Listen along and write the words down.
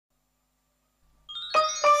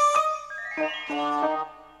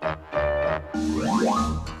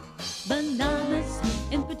Bananas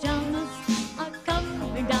in pajamas are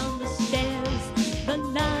coming down the stairs.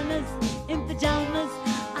 Bananas in pajamas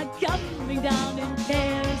are coming down in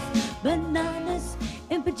pairs. Bananas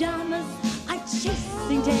in pajamas are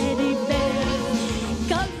chasing teddy bears.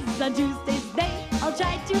 'Cause on Tuesdays they all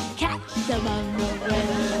try to catch them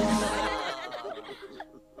unawares.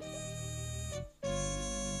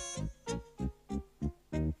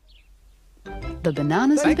 The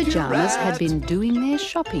bananas in Thank you, pyjamas had Rat. been doing their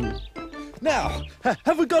shopping. Now,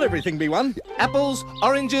 have we got everything, B1? Apples,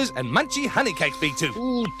 oranges, and munchy honey cakes, B2.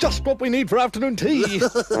 Ooh, just what we need for afternoon tea.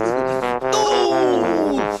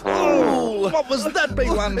 Oh! What was that,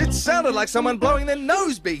 B1? It sounded like someone blowing their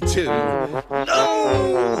nose, B2.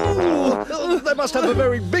 Oh! They must have a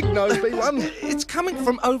very big nose, B1. It's coming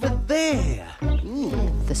from over there.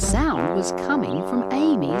 The sound was coming from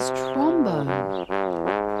Amy's trombone.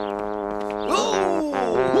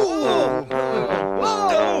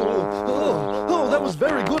 Oh, that was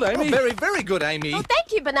very good, Amy. Very, very good, Amy. Oh,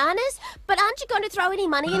 thank you, Bananas. But aren't you going to throw any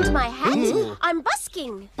money into my hat? I'm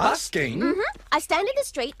busking. Busking? I stand in the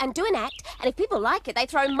street and do an act, and if people like it, they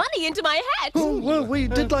throw money into my hat. Oh, well, we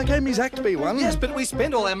did like Amy's act, B1. Yes, but we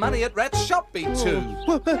spend all our money at Rat's shop, B2.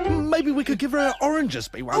 Well, maybe we could give her our oranges,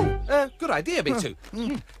 B1. Good idea, B2.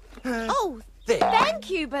 Oh, There. thank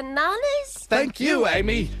you, Bananas. Thank you,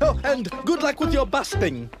 Amy. Oh, and good luck with your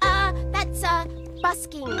busting. That's,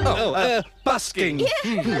 busking. Busking.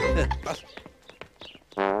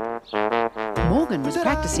 Morgan was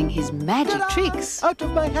practicing his magic tricks. Out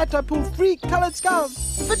of my hat I pull 3 coloured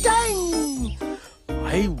scarves. Fa-dang!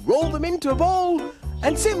 I roll them into a ball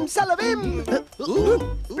and sim-salabim!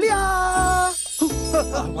 Blia!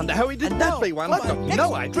 I wonder how he did that, B1. I've got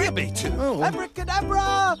no idea, B2. Oh.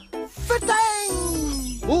 Abracadabra! Fa-dang!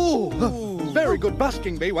 Ooh, very good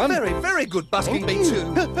busking, B1. Very, very good busking,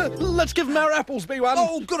 B2. Let's give him our apples, B1.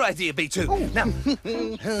 Oh, good idea, B2. Now,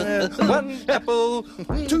 1 apple,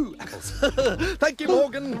 2 apples. Thank you,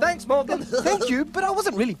 Morgan. Thanks, Morgan. Thank you, but I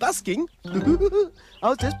wasn't really busking. I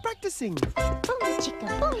was just practicing. Boom, chicka,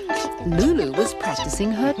 boom, chicka. Lulu was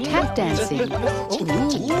practicing her tap dancing.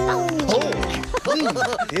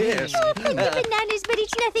 Yes. Bananas, but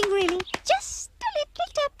it's nothing really. Just a little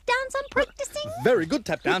tap dance I'm practicing. Very good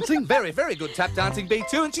tap dancing. Very, very good tap dancing,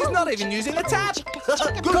 B2, and she's not even using a tap.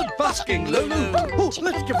 Good busking, Lulu. Oh,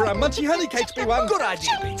 let's give her our munchy honey cakes, B1. Good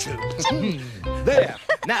idea, B2. There.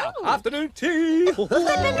 Now, afternoon tea.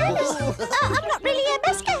 Bananas, I'm not really a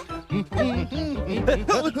busker.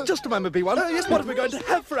 Just a moment, B1. Yes, what are we going to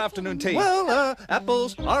have for afternoon tea? Well,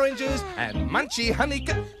 apples, oranges, and munchy honey.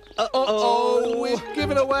 We've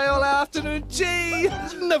given away all our afternoon tea.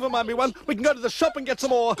 Never mind, B1. We can go to the shop and get some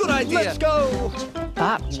more. Good idea. Let's go.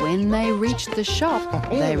 But when they reached the shop,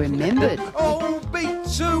 they remembered. Oh,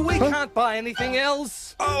 B2, we can't buy anything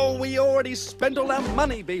else. Oh, we already spent all our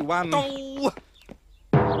money, B1. Oh,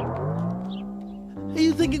 Are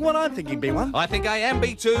you thinking what I'm thinking, B1? I think I am,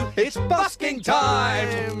 B2. It's busking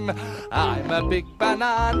time. I'm a big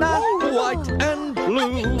banana. White and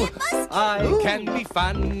blue. I can be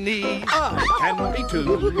funny. I can be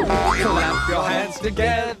too. Clap your hands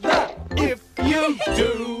together if you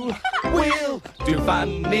do. We'll do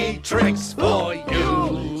funny tricks for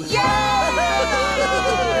you.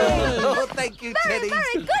 Oh, thank you, Very, Teddy.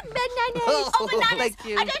 very good, Bananas. Oh, Bananas, thank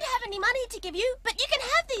you. I don't have any money to give you, but you can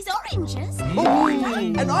have these oranges.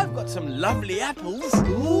 And I've got some lovely apples.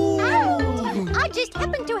 Oh, I just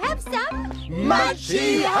happen to have some.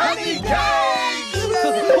 Munchy honey cakes!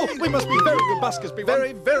 Oh, we must be very good buskers, B1.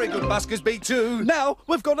 Very, very good buskers, B2. Now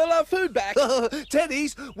we've got all our food back.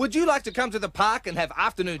 Teddies, would you like to come to the park and have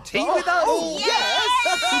afternoon tea with us? Yes!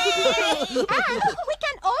 We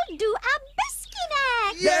can all do a busking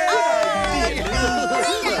act.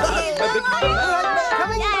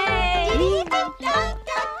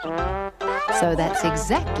 So that's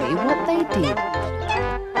exactly what they did.